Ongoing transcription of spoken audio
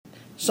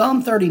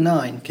Psalm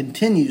 39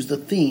 continues the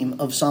theme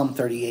of Psalm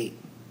 38.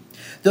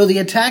 Though the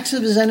attacks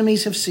of his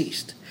enemies have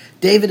ceased,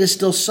 David is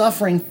still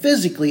suffering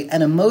physically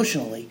and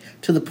emotionally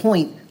to the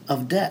point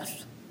of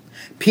death.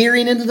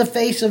 Peering into the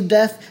face of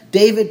death,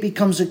 David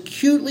becomes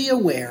acutely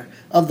aware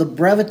of the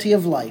brevity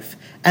of life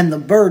and the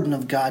burden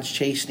of God's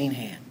chastening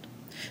hand.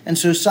 And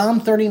so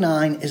Psalm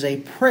 39 is a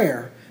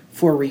prayer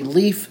for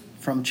relief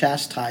from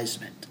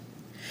chastisement.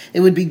 It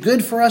would be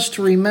good for us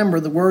to remember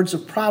the words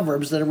of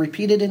Proverbs that are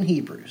repeated in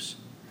Hebrews.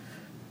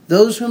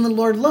 Those whom the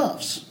Lord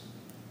loves,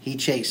 he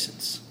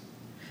chastens.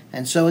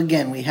 And so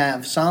again, we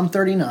have Psalm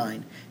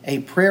 39, a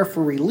prayer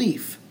for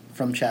relief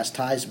from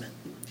chastisement.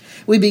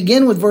 We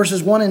begin with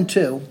verses 1 and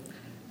 2,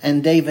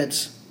 and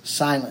David's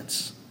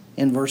silence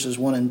in verses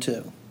 1 and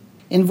 2.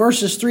 In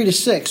verses 3 to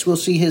 6, we'll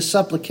see his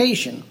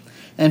supplication.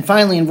 And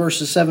finally, in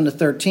verses 7 to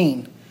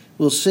 13,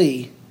 we'll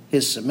see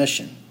his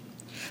submission.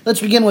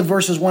 Let's begin with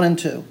verses 1 and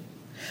 2.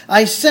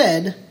 I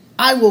said,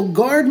 I will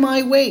guard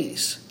my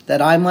ways,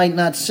 that I might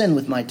not sin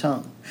with my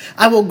tongue.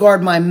 I will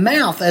guard my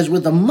mouth as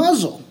with a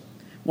muzzle,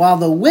 while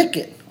the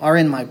wicked are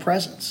in my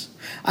presence.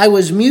 I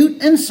was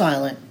mute and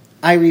silent.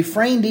 I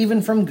refrained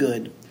even from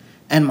good,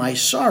 and my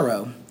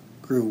sorrow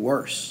grew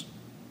worse.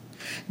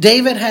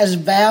 David has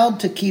vowed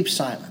to keep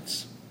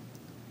silence.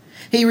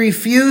 He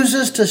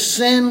refuses to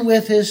sin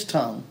with his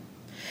tongue,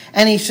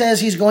 and he says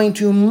he's going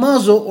to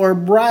muzzle or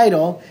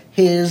bridle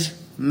his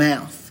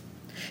mouth.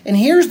 And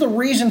here's the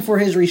reason for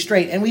his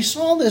restraint, and we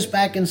saw this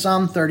back in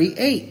Psalm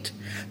 38.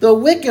 The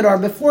wicked are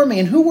before me.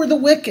 And who were the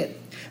wicked?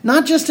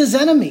 Not just his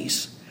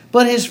enemies,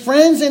 but his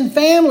friends and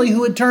family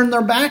who had turned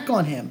their back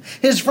on him.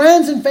 His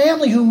friends and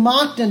family who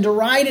mocked and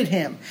derided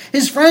him.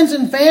 His friends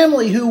and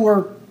family who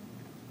were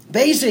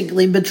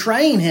basically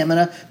betraying him and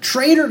a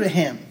traitor to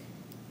him.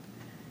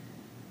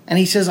 And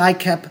he says, I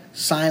kept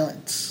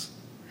silence.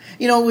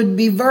 You know, it would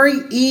be very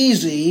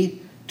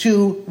easy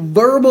to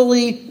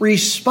verbally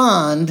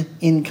respond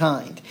in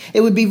kind. It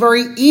would be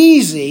very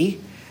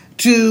easy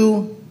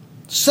to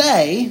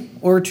say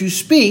or to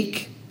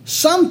speak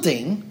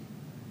something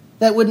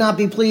that would not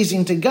be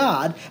pleasing to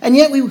God, and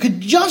yet we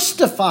could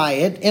justify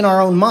it in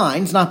our own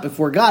minds, not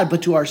before God,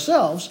 but to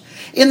ourselves,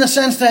 in the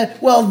sense that,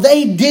 well,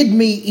 they did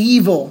me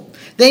evil.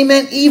 They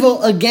meant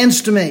evil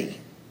against me.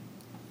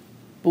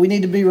 But we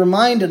need to be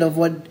reminded of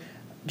what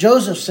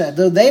Joseph said.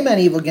 Though they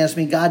meant evil against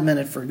me, God meant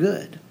it for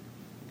good.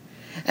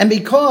 And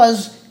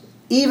because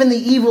even the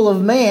evil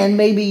of man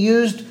may be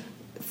used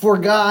for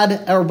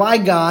God or by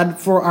God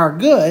for our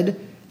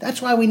good, that's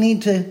why we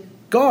need to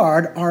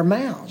guard our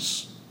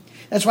mouths.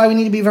 That's why we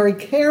need to be very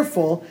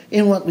careful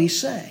in what we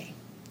say.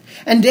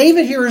 And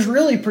David here is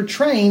really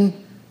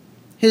portraying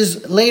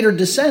his later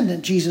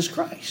descendant, Jesus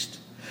Christ,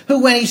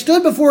 who when he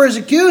stood before his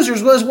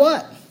accusers was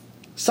what?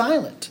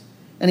 Silent.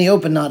 And he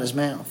opened not his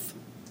mouth.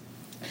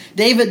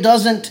 David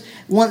doesn't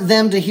want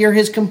them to hear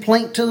his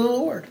complaint to the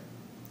Lord.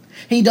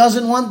 He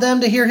doesn't want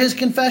them to hear his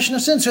confession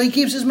of sin, so he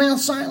keeps his mouth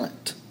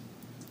silent.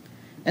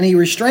 And he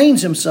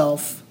restrains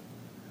himself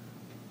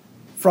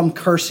from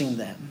cursing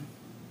them.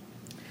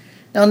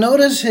 Now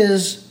notice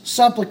his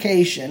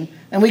supplication,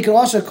 and we could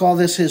also call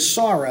this his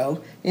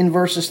sorrow, in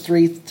verses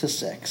 3 to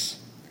 6.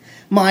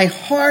 My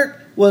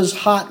heart was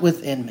hot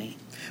within me.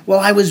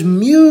 While I was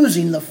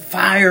musing, the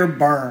fire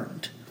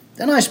burned.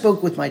 Then I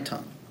spoke with my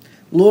tongue.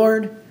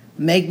 Lord,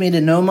 make me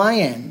to know my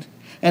end,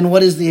 and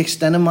what is the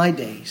extent of my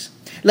days.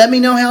 Let me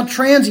know how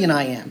transient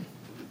I am.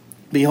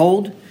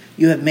 Behold,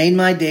 you have made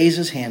my days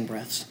as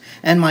handbreadths,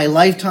 and my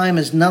lifetime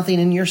is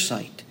nothing in your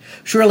sight.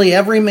 Surely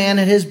every man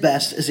at his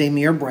best is a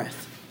mere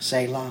breath.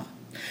 Selah.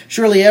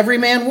 Surely every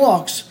man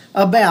walks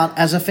about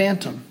as a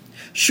phantom.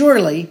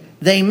 Surely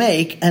they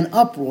make an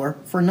uproar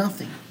for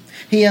nothing.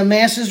 He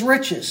amasses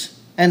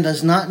riches and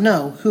does not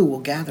know who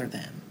will gather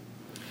them.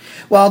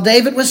 While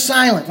David was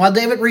silent, while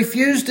David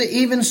refused to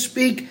even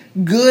speak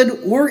good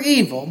or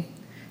evil,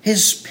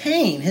 his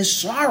pain, his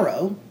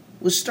sorrow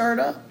was stirred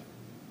up.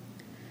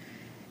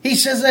 He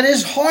says that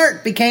his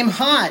heart became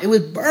hot. It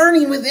was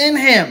burning within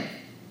him.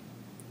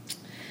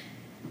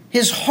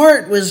 His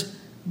heart was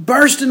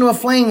burst into a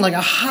flame like a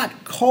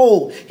hot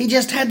coal. He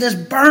just had this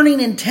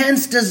burning,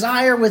 intense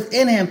desire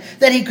within him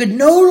that he could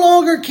no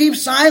longer keep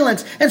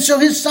silence. And so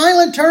his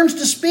silence turns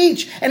to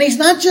speech. And he's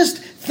not just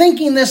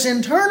thinking this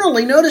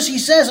internally. Notice he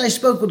says, I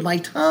spoke with my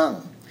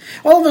tongue.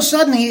 All of a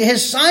sudden,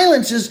 his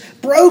silence is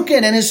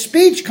broken and his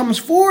speech comes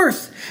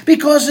forth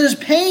because his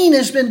pain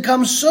has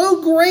become so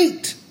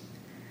great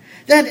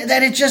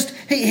that it just,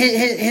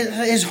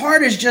 his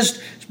heart is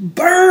just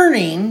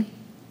burning.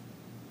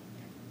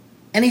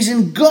 And he's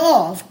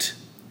engulfed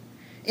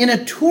in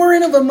a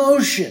torrent of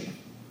emotion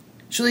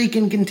so that he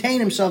can contain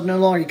himself no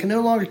longer. He can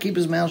no longer keep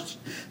his mouth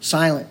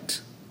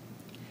silent.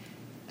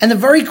 And the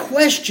very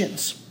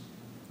questions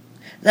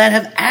that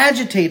have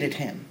agitated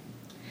him,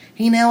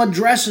 he now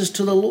addresses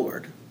to the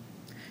Lord.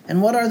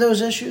 And what are those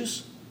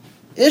issues?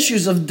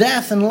 Issues of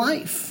death and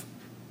life.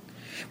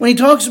 When he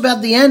talks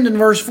about the end in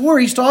verse 4,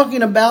 he's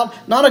talking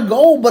about not a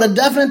goal, but a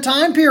definite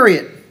time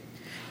period.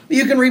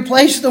 You can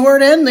replace the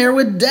word end there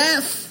with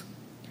death.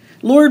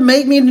 Lord,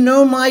 make me to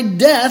know my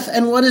death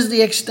and what is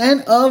the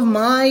extent of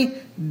my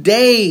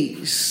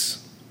days.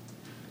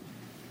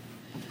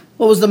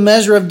 What was the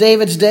measure of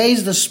David's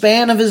days? The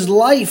span of his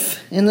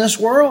life in this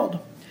world.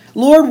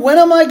 Lord, when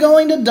am I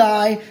going to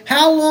die?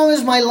 How long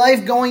is my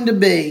life going to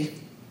be?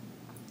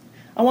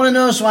 I want to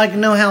know so I can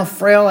know how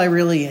frail I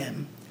really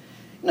am.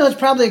 You know, it's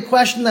probably a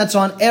question that's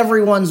on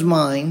everyone's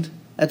mind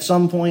at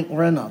some point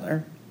or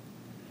another.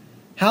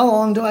 How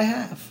long do I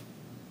have?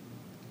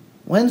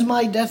 When's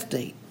my death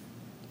date?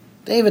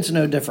 David's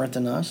no different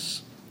than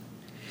us.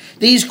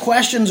 These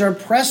questions are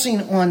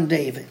pressing on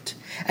David.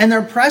 And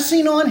they're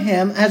pressing on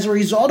him as a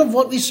result of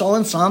what we saw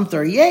in Psalm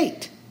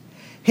 38.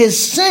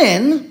 His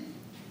sin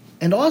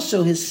and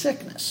also his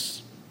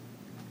sickness.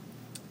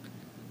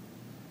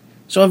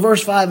 So in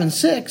verse 5 and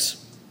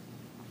 6,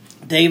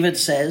 David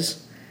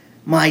says,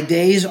 my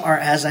days are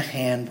as a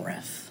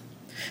handbreadth.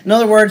 In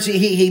other words,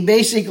 he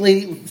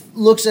basically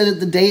looks at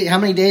the day, how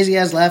many days he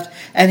has left,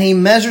 and he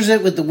measures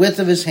it with the width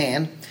of his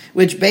hand,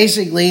 which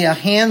basically a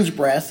hand's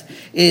breadth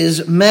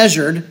is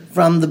measured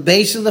from the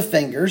base of the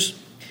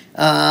fingers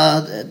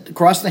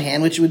across the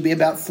hand, which would be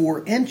about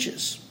 4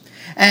 inches.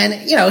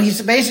 And, you know,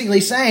 he's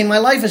basically saying, my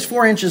life is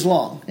 4 inches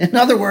long. In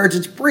other words,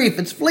 it's brief,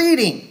 it's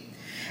fleeting.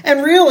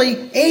 And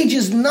really, age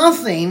is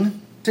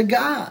nothing to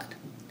God.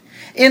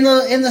 In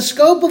the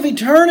scope of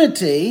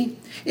eternity,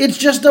 it's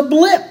just a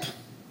blip.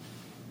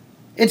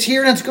 It's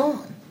here and it's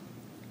gone.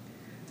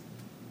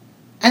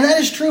 And that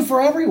is true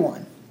for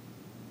everyone.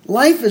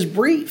 Life is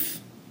brief.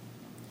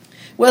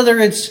 Whether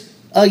it's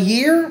a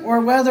year or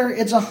whether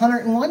it's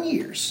 101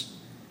 years.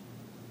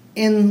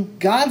 In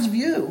God's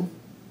view,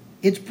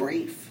 it's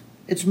brief.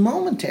 It's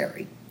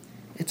momentary.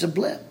 It's a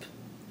blip.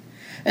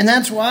 And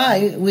that's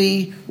why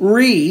we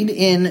read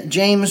in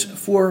James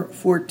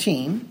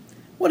 4:14,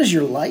 what is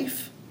your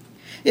life?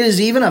 It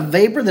is even a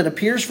vapor that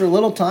appears for a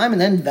little time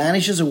and then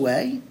vanishes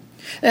away.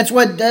 That's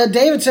what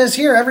David says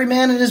here. Every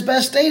man in his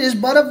best state is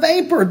but a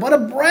vapor, but a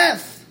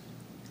breath.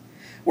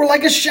 We're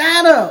like a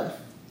shadow.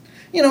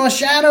 You know, a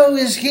shadow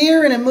is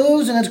here and it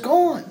moves and it's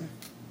gone.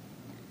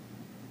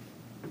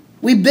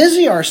 We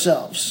busy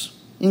ourselves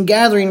in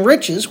gathering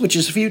riches, which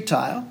is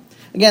futile.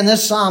 Again,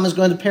 this psalm is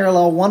going to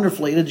parallel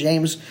wonderfully to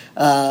James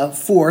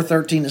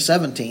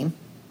 4:13-17.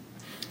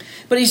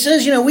 But he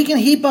says, you know, we can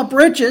heap up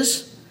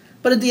riches,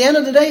 but at the end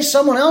of the day,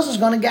 someone else is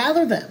going to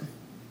gather them.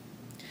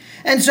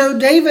 And so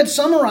David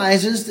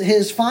summarizes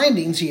his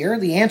findings here.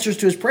 The answers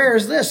to his prayer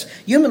is this: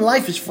 human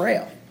life is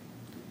frail.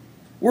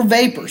 We're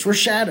vapors. We're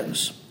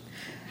shadows.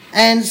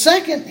 And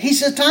second, he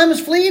says time is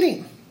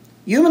fleeting.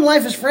 Human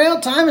life is frail.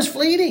 Time is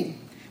fleeting.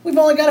 We've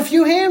only got a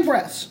few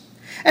handbreadths.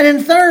 And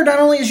then third, not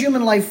only is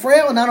human life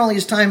frail, and not only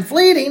is time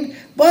fleeting,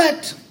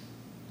 but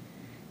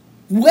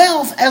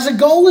wealth as a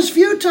goal is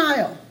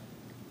futile.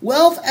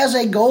 Wealth as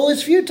a goal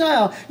is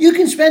futile. You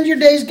can spend your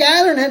days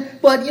gathering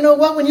it, but you know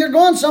what? When you're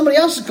gone, somebody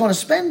else is going to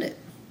spend it.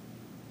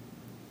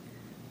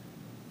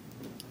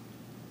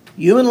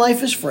 Human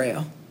life is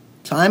frail,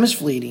 time is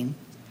fleeting,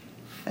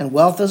 and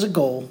wealth as a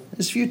goal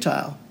is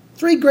futile.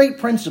 3 great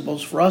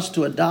principles for us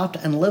to adopt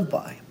and live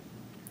by.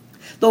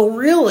 Though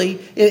really,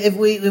 if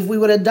we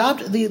would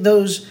adopt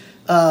those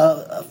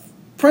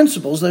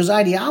principles, those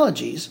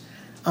ideologies,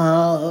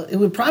 it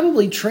would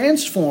probably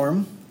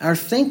transform our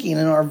thinking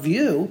and our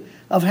view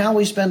of how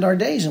we spend our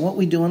days and what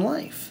we do in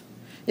life.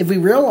 If we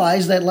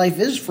realize that life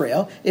is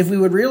frail, if we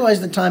would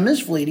realize that time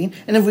is fleeting,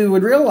 and if we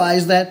would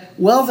realize that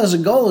wealth as a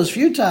goal is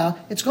futile,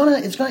 it's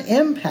going to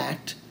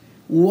impact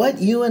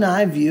what you and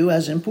I view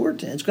as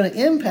important. It's going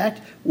to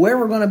impact where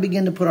we're going to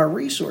begin to put our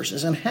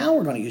resources and how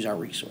we're going to use our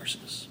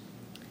resources.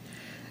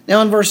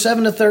 Now in verse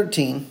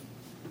 7-13,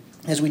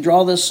 as we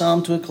draw this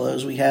psalm to a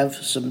close, we have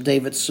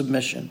David's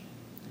submission.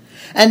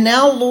 And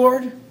now,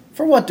 Lord,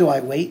 for what do I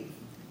wait?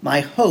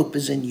 My hope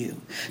is in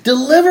you.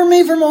 Deliver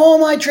me from all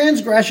my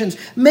transgressions.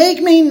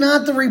 Make me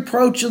not the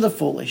reproach of the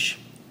foolish.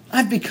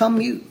 I've become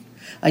mute.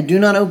 I do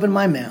not open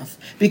my mouth,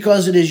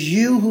 because it is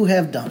you who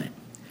have done it.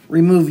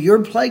 Remove your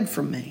plague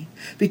from me.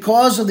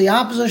 Because of the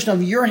opposition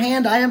of your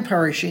hand, I am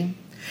perishing.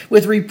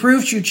 With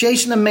reproofs you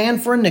chasten a man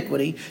for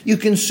iniquity. You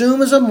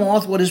consume as a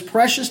moth what is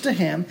precious to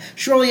him.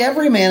 Surely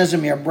every man is a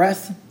mere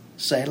breath.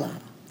 Selah.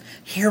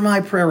 Hear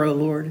my prayer, O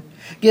Lord.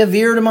 Give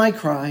ear to my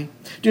cry.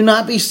 Do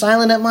not be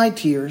silent at my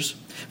tears.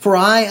 For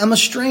I am a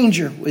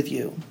stranger with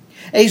you,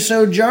 a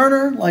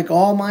sojourner like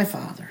all my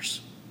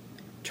fathers.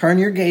 Turn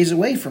your gaze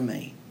away from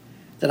me,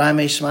 that I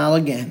may smile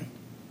again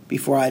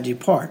before I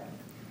depart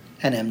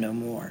and am no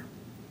more.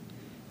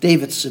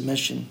 David's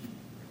submission.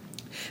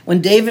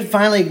 When David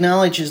finally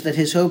acknowledges that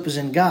his hope is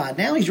in God,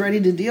 now he's ready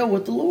to deal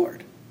with the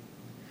Lord.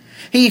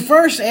 He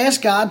first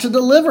asked God to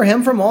deliver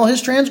him from all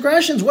his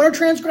transgressions. What are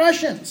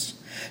transgressions?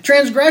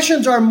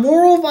 Transgressions are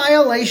moral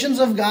violations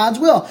of God's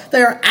will.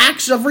 They are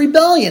acts of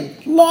rebellion,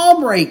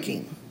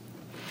 law-breaking.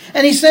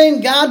 And he's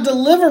saying, God,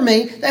 deliver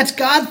me. That's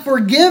God,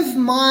 forgive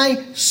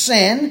my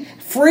sin.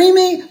 Free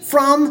me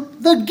from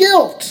the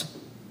guilt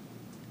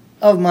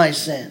of my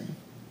sin.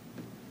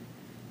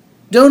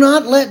 Do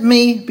not let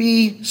me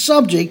be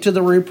subject to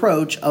the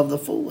reproach of the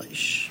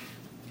foolish.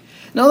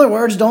 In other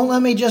words, don't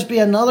let me just be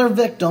another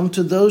victim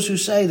to those who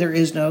say there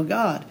is no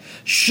God.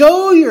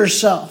 Show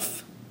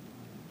yourself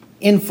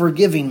in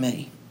forgiving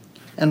me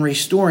and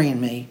restoring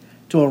me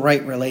to a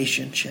right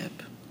relationship.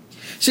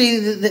 See,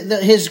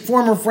 his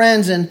former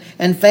friends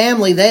and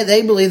family,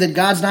 they believe that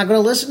God's not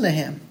going to listen to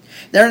him.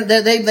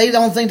 They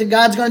don't think that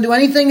God's going to do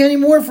anything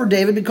anymore for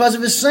David because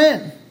of his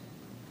sin.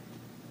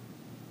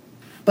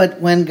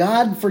 But when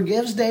God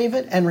forgives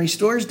David and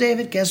restores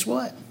David, guess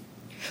what?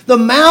 The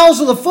mouths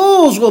of the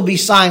fools will be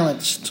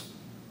silenced.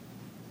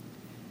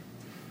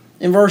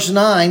 In verse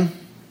 9,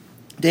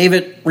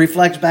 David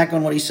reflects back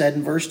on what he said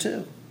in verse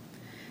 2.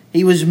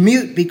 He was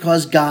mute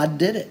because God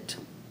did it.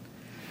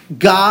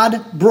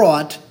 God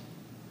brought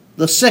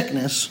the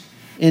sickness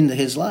into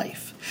his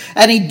life.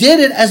 And he did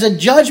it as a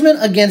judgment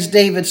against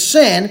David's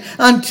sin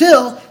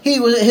until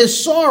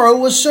his sorrow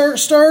was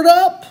stirred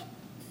up.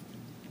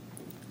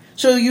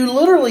 So you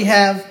literally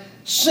have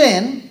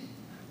sin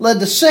led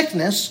to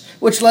sickness,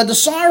 which led to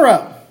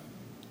sorrow,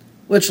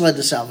 which led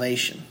to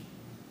salvation.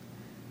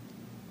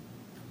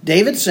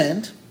 David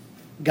sinned.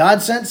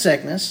 God sent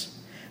sickness,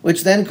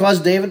 which then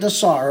caused David to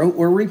sorrow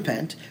or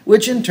repent,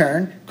 which in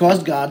turn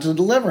caused God to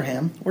deliver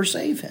him or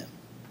save him.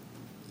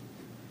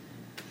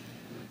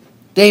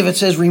 David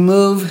says,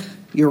 remove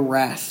your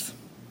wrath.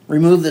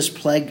 Remove this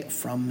plague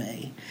from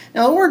me.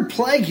 Now, the word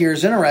plague here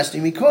is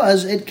interesting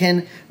because it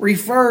can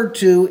refer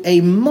to a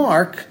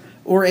mark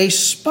or a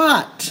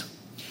spot.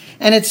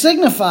 And it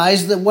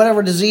signifies that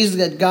whatever disease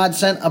that God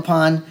sent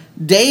upon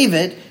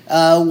David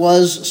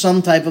was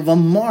some type of a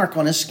mark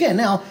on his skin.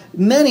 Now,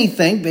 many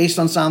think, based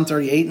on Psalm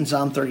 38 and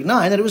Psalm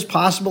 39, that it was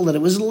possible that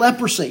it was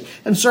leprosy.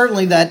 And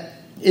certainly that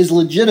is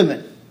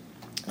legitimate.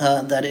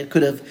 That it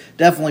could have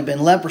definitely been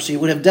leprosy.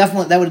 That would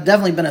have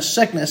definitely been a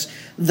sickness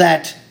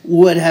that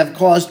would have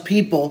caused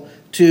people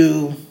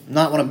to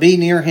not want to be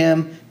near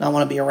him, not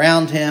want to be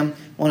around him,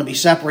 want to be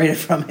separated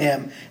from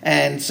him,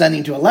 and send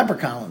him to a leper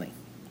colony.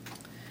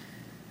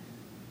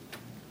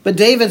 But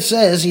David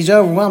says he's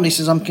overwhelmed. He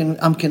says,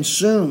 I'm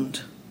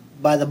consumed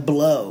by the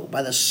blow,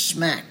 by the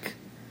smack,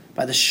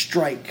 by the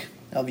strike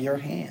of your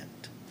hand.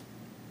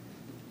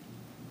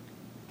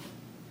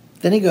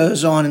 Then he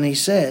goes on and he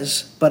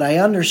says, but I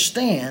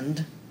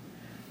understand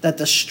that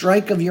the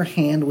strike of your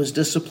hand was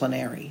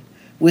disciplinary.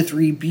 With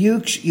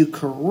rebukes you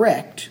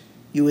correct,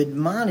 you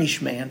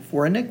admonish man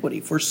for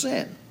iniquity, for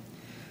sin,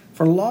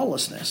 for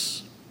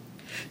lawlessness.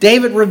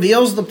 David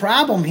reveals the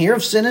problem here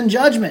of sin and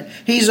judgment.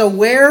 He's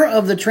aware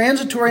of the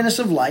transitoriness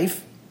of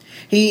life.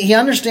 He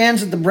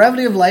understands that the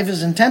brevity of life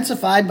is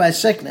intensified by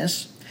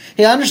sickness.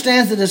 He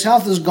understands that his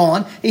health is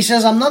gone. He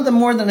says, I'm nothing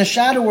more than a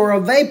shadow or a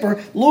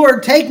vapor.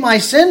 Lord, take my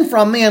sin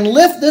from me and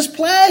lift this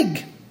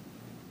plague.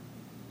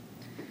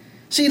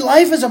 See,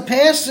 life is a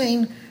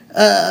passing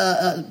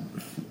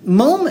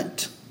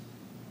moment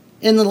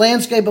in the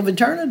landscape of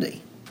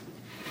eternity.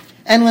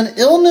 And when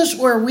illness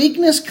or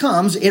weakness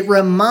comes, it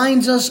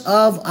reminds us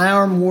of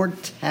our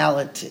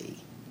mortality.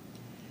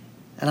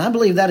 And I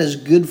believe that is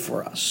good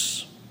for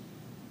us.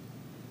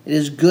 It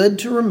is good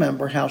to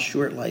remember how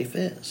short life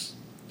is.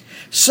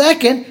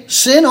 Second,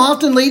 sin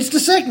often leads to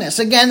sickness.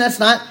 Again,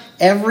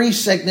 every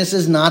sickness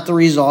is not the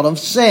result of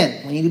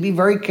sin. We need to be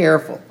very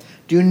careful.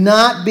 Do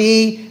not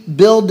be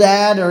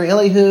Bildad or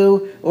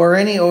Elihu or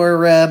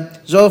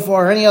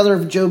Zophar or any other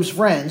of Job's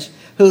friends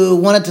who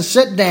wanted to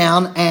sit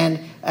down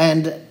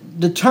and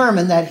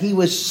determine that he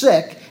was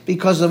sick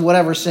because of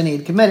whatever sin he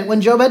had committed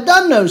when Job had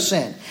done no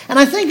sin. And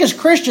I think as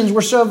Christians,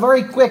 we're so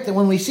very quick that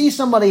when we see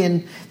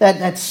somebody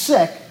that's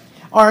sick,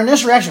 our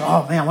initial reaction,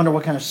 oh man, I wonder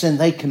what kind of sin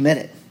they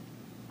committed.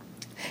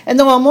 And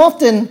though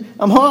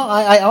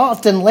I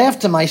often laugh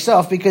to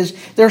myself because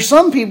there are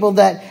some people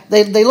that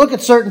they look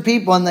at certain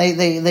people and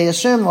they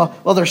assume,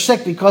 well, they're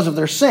sick because of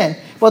their sin.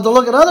 But they'll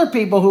look at other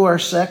people who are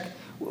sick,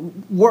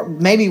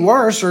 maybe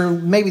worse or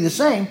maybe the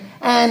same,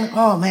 and,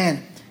 oh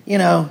man,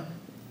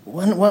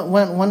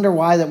 wonder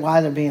why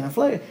they're being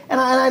afflicted. And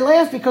I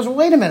laugh because, well,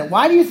 wait a minute,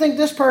 why do you think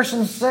this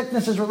person's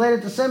sickness is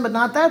related to sin but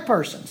not that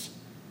person's?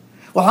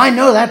 Well, I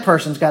know that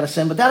person's got a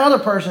sin, but that other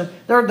person,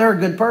 they're a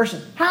good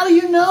person. How do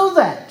you know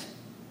that?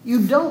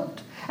 You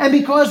don't. And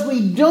because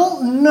we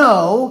don't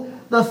know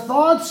the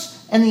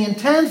thoughts and the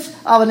intents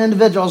of an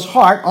individual's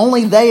heart,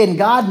 only they and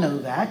God know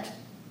that,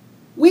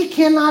 we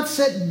cannot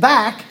sit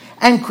back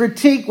and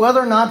critique whether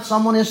or not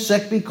someone is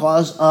sick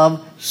because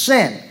of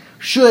sin.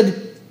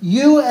 Should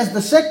you as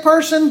the sick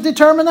person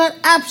determine that?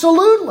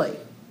 Absolutely.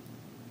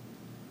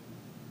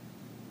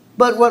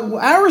 But what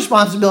our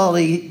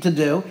responsibility to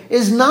do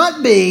is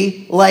not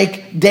be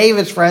like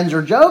David's friends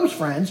or Job's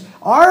friends.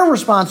 Our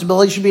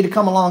responsibility should be to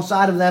come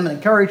alongside of them and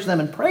encourage them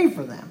and pray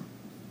for them.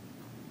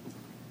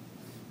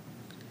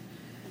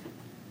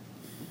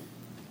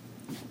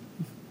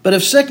 But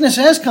if sickness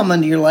has come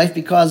into your life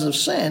because of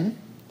sin,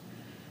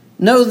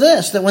 know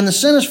this, that when the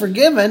sin is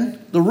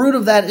forgiven, the root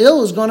of that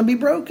ill is going to be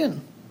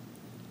broken.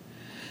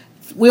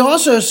 We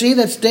also see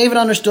that David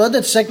understood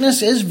that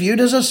sickness is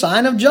viewed as a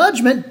sign of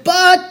judgment,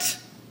 but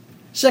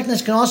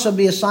sickness can also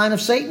be a sign of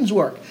Satan's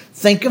work.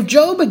 Think of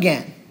Job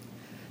again.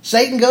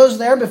 Satan goes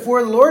there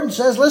before the Lord and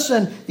says,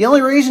 listen, the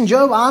only reason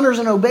Job honors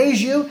and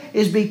obeys you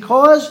is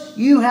because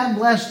you have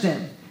blessed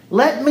him.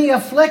 Let me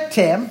afflict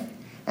him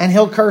and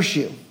he'll curse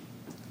you.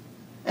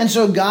 And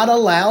so God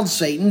allowed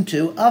Satan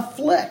to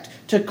afflict,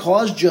 to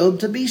cause Job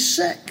to be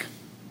sick.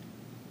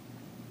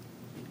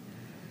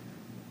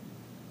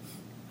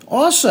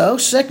 Also,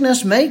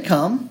 sickness may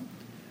come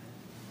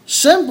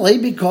simply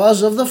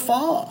because of the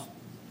fall.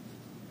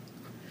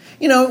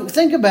 You know,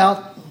 think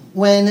about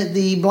when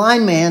the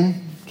blind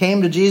man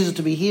came to Jesus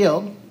to be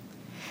healed,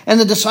 and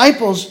the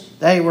disciples,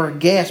 they were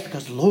aghast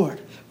because,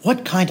 Lord,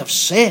 what kind of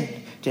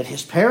sin did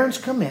his parents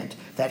commit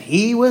that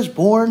he was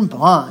born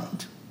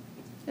blind?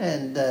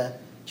 And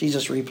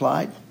Jesus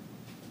replied,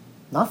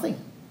 nothing.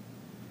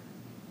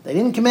 They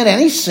didn't commit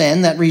any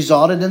sin that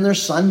resulted in their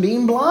son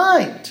being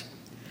blind.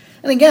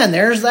 And again,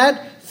 there's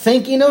that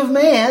thinking of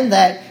man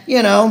that,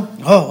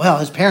 oh, well,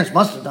 his parents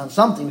must have done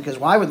something because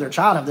why would their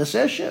child have this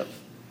issue?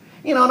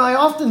 And I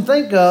often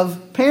think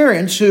of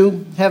parents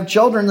who have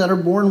children that are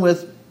born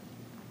with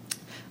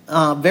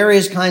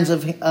various kinds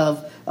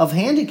of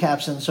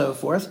handicaps and so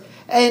forth.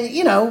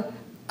 And,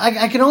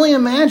 I can only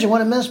imagine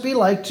what it must be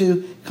like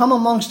to come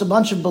amongst a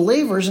bunch of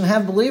believers and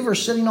have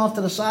believers sitting off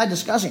to the side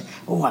discussing,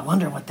 oh, I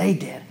wonder what they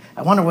did.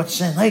 I wonder what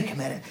sin they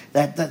committed,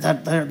 that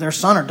their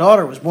son or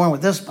daughter was born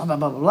with this, blah, blah,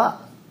 blah, blah, blah.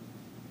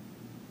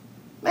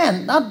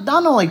 Man, not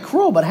only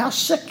cruel, but how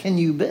sick can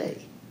you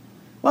be?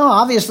 Well,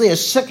 obviously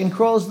as sick and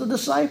cruel as the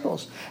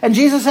disciples. And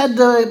Jesus had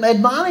to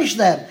admonish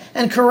them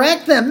and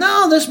correct them.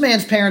 No, this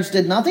man's parents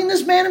did nothing.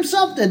 This man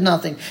himself did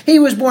nothing. He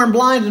was born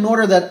blind in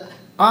order that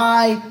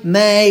I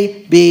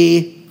may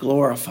be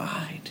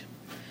glorified.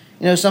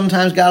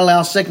 Sometimes God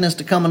allows sickness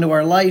to come into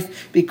our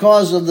life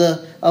because of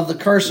the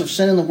curse of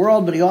sin in the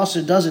world, but he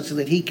also does it so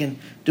that he can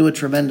do a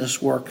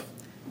tremendous work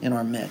in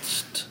our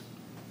midst.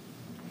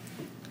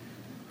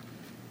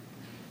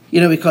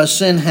 Because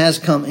sin has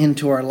come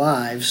into our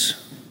lives,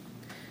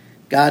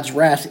 God's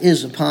wrath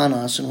is upon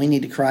us, and we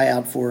need to cry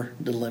out for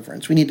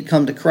deliverance. We need to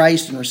come to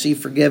Christ and receive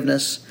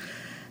forgiveness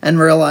and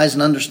realize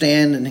and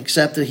understand and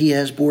accept that he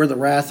has bore the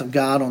wrath of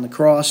God on the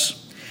cross,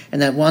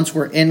 and that once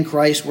we're in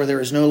Christ, where there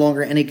is no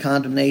longer any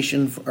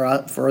condemnation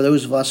for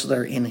those of us that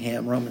are in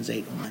him, Romans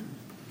 8:1.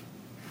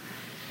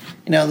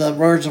 The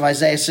words of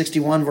Isaiah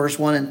 61, verse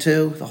 1 and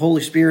 2, the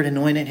Holy Spirit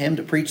anointed him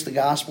to preach the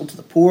gospel to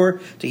the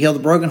poor, to heal the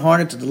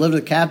brokenhearted, to deliver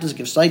the captives,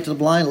 give sight to the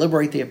blind,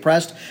 liberate the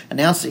oppressed,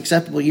 announce the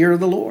acceptable year of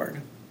the Lord.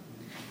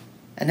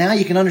 And now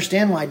you can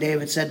understand why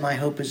David said, my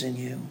hope is in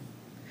you.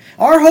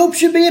 Our hope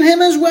should be in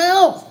him as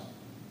well,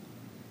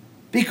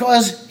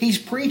 because he's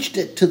preached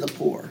it to the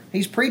poor.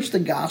 He's preached the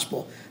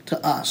gospel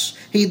to us.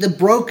 The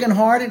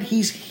brokenhearted,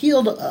 he's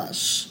healed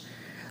us.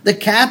 The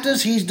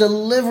captives, he's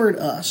delivered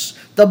us.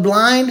 The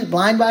blind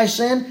by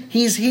sin,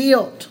 he's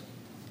healed.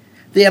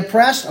 The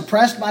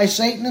oppressed by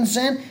Satan and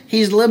sin,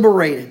 he's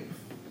liberated.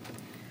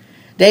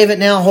 David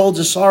now holds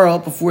his sorrow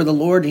up before the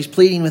Lord. He's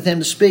pleading with him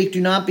to speak. Do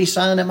not be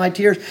silent at my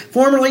tears.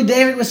 Formerly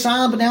David was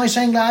silent, but now he's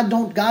saying, God,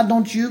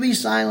 don't you be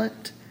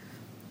silent.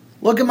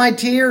 Look at my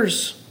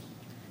tears.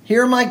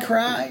 Hear my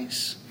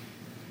cries.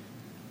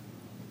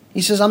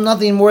 He says, I'm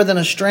nothing more than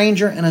a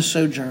stranger and a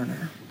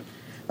sojourner.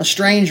 A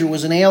stranger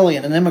was an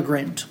alien, an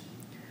immigrant.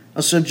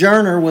 A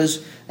sojourner was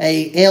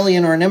an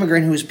alien or an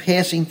immigrant who was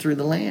passing through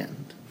the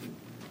land.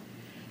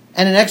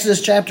 And in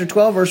Exodus chapter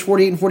 12, verse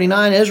 48 and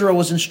 49, Israel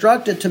was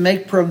instructed to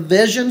make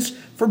provisions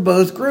for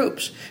both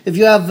groups. If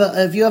you have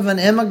an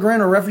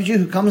immigrant or refugee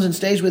who comes and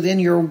stays within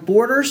your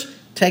borders,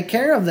 take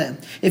care of them.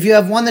 If you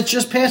have one that's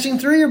just passing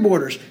through your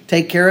borders,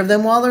 take care of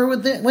them while they're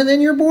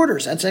within your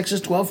borders. That's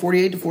Exodus 12,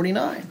 48 to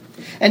 49.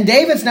 And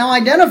David's now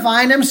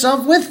identifying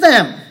himself with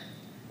them.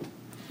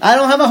 I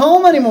don't have a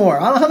home anymore.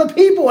 I don't have a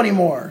people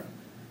anymore.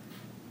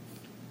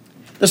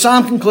 The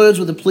psalm concludes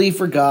with a plea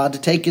for God to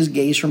take his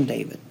gaze from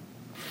David.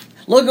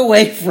 Look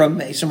away from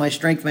me so my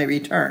strength may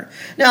return.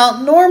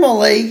 Now,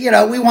 normally,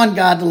 we want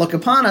God to look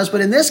upon us,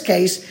 but in this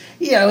case,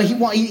 he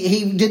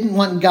didn't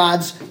want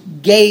God's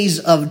gaze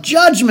of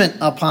judgment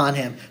upon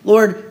him.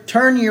 Lord,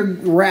 turn your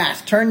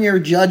wrath, turn your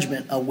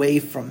judgment away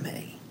from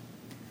me.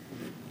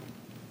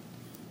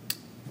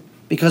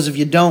 Because if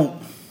you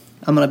don't,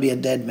 I'm going to be a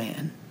dead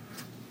man.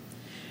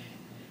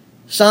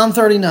 Psalm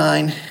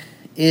 39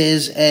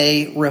 is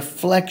a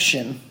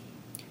reflection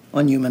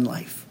on human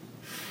life.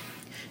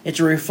 It's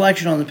a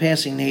reflection on the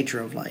passing nature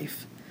of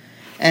life.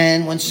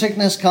 And when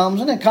sickness comes,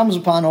 and it comes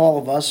upon all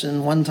of us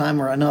in one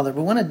time or another,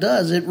 but when it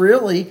does, it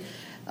really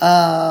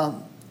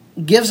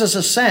gives us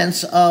a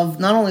sense of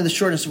not only the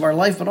shortness of our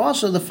life, but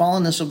also the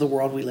fallenness of the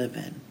world we live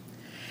in.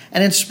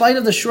 And in spite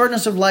of the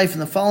shortness of life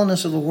and the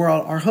fallenness of the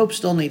world, our hope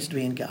still needs to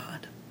be in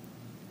God.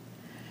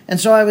 And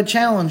so I would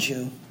challenge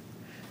you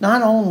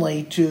not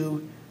only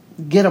to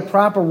get a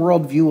proper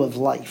worldview of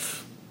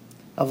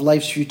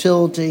life's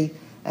futility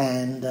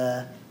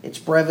and its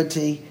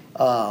brevity,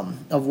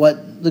 of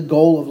what the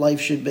goal of life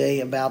should be,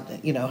 about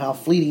how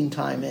fleeting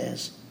time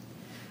is.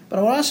 But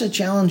I would also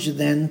challenge you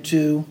then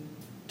to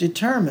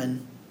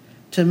determine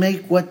to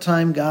make what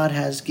time God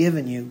has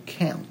given you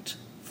count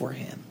for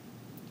him.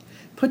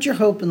 Put your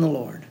hope in the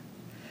Lord.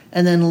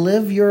 and then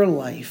live your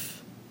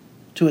life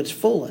to its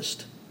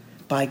fullest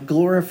by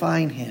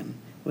glorifying Him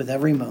with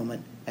every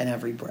moment and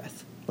every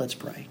breath. Let's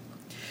pray.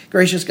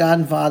 Gracious God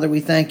and Father, we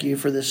thank you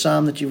for this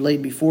psalm that you've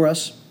laid before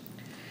us.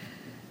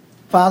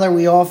 Father,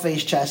 we all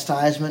face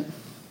chastisement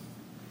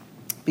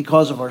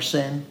because of our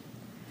sin.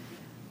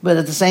 But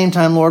at the same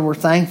time, Lord, we're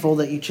thankful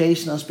that you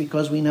chasten us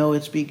because we know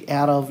it's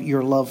out of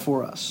your love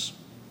for us.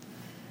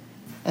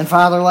 And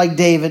Father, like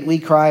David, we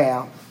cry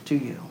out to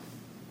you.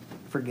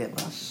 Forgive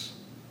us.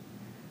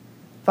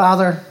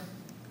 Father,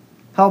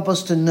 help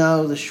us to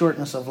know the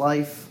shortness of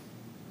life.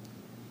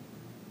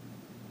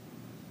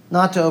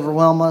 Not to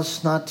overwhelm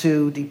us, not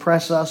to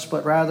depress us,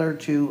 but rather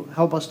to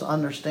help us to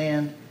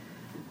understand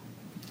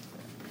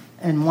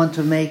and want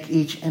to make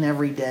each and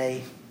every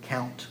day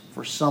count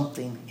for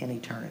something in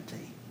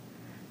eternity.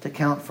 To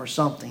count for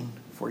something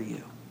for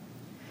you.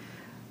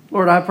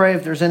 Lord, I pray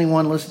if there's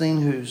anyone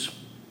listening whose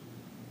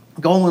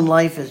goal in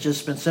life has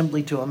just been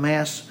simply to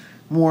amass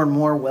more and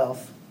more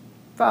wealth,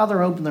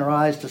 Father, open their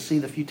eyes to see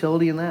the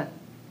futility in that.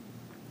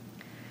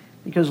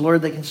 Because,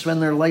 Lord, they can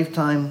spend their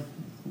lifetime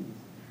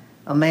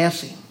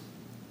amassing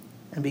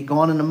and be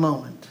gone in a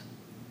moment,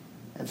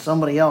 and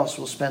somebody else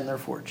will spend their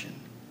fortune.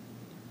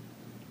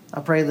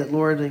 I pray that,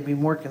 Lord, they be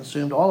more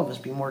consumed, all of us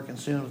be more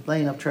consumed with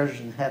laying up treasures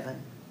in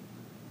heaven,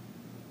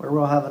 where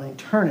we'll have an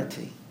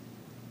eternity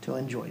to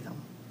enjoy them.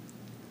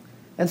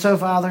 And so,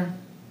 Father,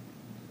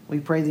 we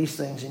pray these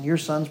things in your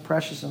Son's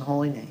precious and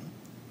holy name.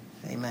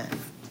 Amen.